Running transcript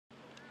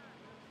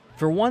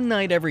For one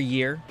night every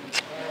year,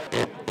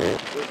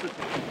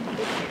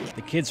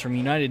 the kids from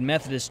United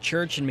Methodist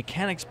Church in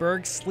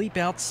Mechanicsburg sleep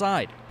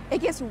outside.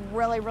 It gets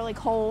really, really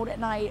cold at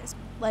night,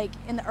 like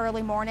in the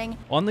early morning.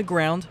 On the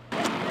ground,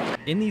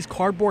 in these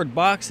cardboard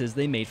boxes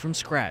they made from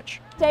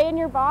scratch. Stay in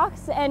your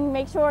box and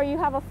make sure you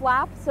have a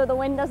flap so the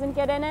wind doesn't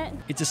get in it.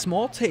 It's a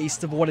small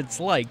taste of what it's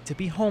like to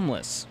be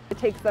homeless. It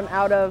takes them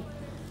out of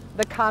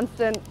the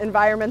constant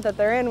environment that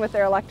they're in with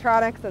their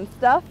electronics and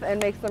stuff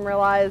and makes them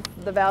realize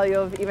the value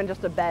of even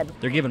just a bed.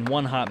 They're given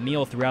one hot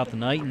meal throughout the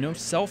night. No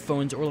cell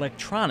phones or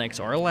electronics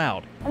are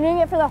allowed. I'm doing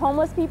it for the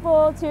homeless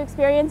people to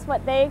experience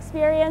what they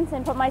experience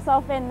and put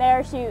myself in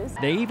their shoes.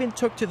 They even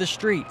took to the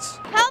streets.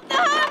 Help the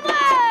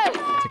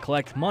homeless! To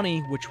collect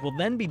money, which will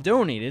then be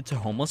donated to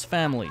homeless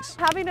families.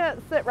 Having to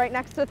sit right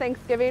next to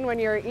Thanksgiving when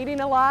you're eating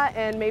a lot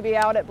and maybe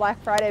out at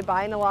Black Friday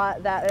buying a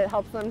lot, that it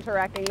helps them to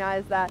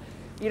recognize that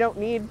you don't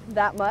need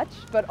that much,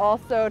 but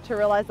also to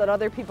realize that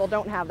other people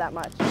don't have that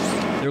much.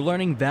 They're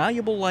learning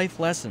valuable life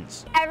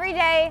lessons. Every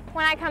day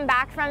when I come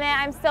back from it,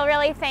 I'm still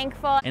really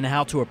thankful. And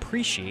how to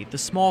appreciate the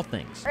small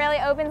things. It really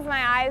opens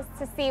my eyes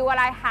to see what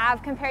I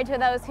have compared to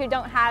those who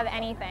don't have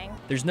anything.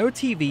 There's no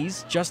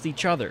TVs, just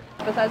each other.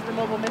 Besides the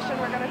mobile mission,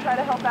 we're going to try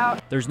to help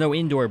out. There's no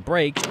indoor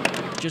break,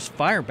 just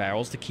fire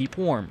barrels to keep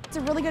warm. It's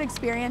a really good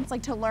experience,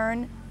 like to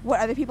learn what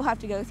other people have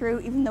to go through,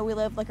 even though we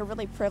live like a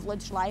really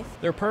privileged life.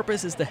 Their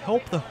purpose is to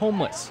help the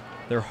homeless.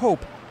 Their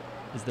hope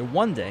is that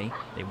one day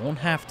they won't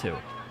have to.